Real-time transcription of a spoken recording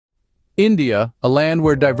India, a land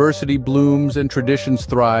where diversity blooms and traditions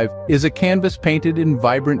thrive, is a canvas painted in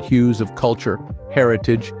vibrant hues of culture,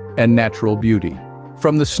 heritage, and natural beauty.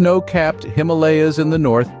 From the snow-capped Himalayas in the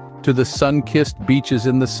north to the sun-kissed beaches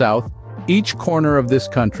in the south, each corner of this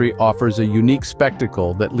country offers a unique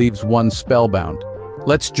spectacle that leaves one spellbound.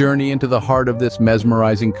 Let's journey into the heart of this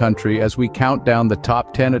mesmerizing country as we count down the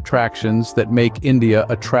top 10 attractions that make India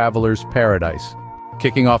a traveler's paradise.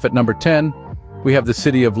 Kicking off at number 10, we have the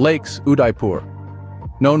city of lakes, Udaipur.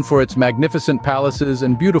 Known for its magnificent palaces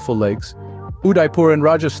and beautiful lakes, Udaipur in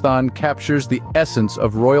Rajasthan captures the essence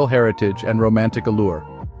of royal heritage and romantic allure.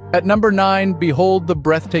 At number 9, behold the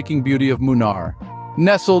breathtaking beauty of Munnar.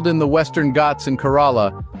 Nestled in the Western Ghats in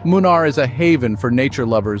Kerala, Munnar is a haven for nature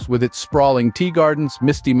lovers with its sprawling tea gardens,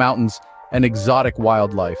 misty mountains, and exotic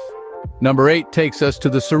wildlife. Number 8 takes us to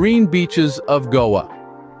the serene beaches of Goa.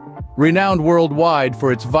 Renowned worldwide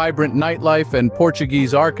for its vibrant nightlife and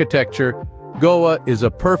Portuguese architecture, Goa is a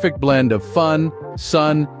perfect blend of fun,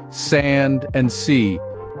 sun, sand, and sea.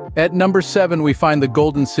 At number 7, we find the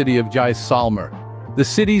golden city of Jaisalmer. The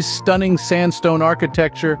city's stunning sandstone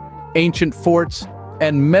architecture, ancient forts,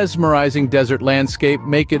 and mesmerizing desert landscape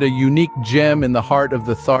make it a unique gem in the heart of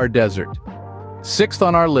the Thar Desert. Sixth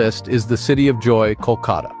on our list is the city of joy,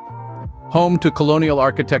 Kolkata. Home to colonial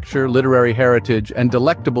architecture, literary heritage, and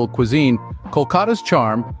delectable cuisine, Kolkata's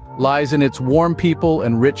charm lies in its warm people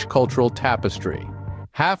and rich cultural tapestry.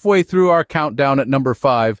 Halfway through our countdown at number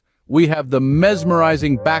 5, we have the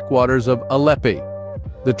mesmerizing backwaters of Aleppi.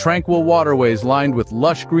 The tranquil waterways lined with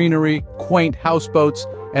lush greenery, quaint houseboats,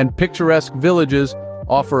 and picturesque villages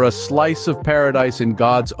offer a slice of paradise in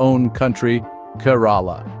God's own country,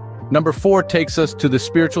 Kerala. Number 4 takes us to the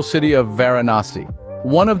spiritual city of Varanasi.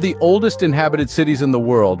 One of the oldest inhabited cities in the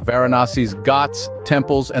world, Varanasi's ghats,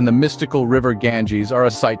 temples, and the mystical river Ganges are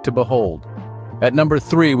a sight to behold. At number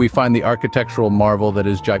 3, we find the architectural marvel that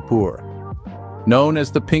is Jaipur. Known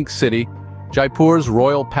as the Pink City, Jaipur's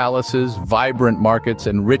royal palaces, vibrant markets,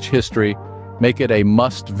 and rich history make it a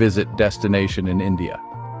must-visit destination in India.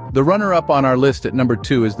 The runner-up on our list at number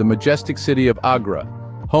 2 is the majestic city of Agra,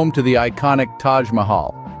 home to the iconic Taj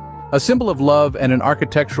Mahal. A symbol of love and an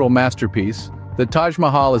architectural masterpiece, the Taj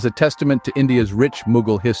Mahal is a testament to India's rich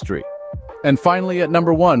Mughal history. And finally, at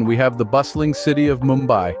number 1, we have the bustling city of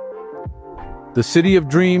Mumbai. The City of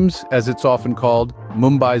Dreams, as it's often called,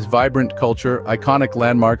 Mumbai's vibrant culture, iconic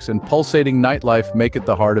landmarks, and pulsating nightlife make it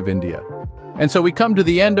the heart of India. And so we come to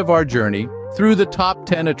the end of our journey through the top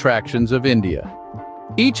 10 attractions of India.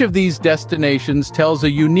 Each of these destinations tells a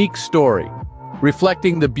unique story,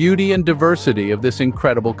 reflecting the beauty and diversity of this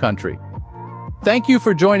incredible country. Thank you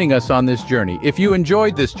for joining us on this journey. If you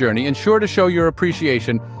enjoyed this journey, ensure to show your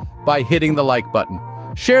appreciation by hitting the like button.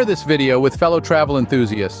 Share this video with fellow travel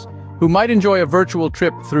enthusiasts who might enjoy a virtual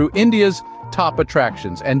trip through India's top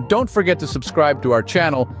attractions. And don't forget to subscribe to our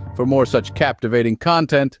channel for more such captivating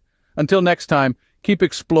content. Until next time, keep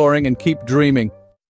exploring and keep dreaming.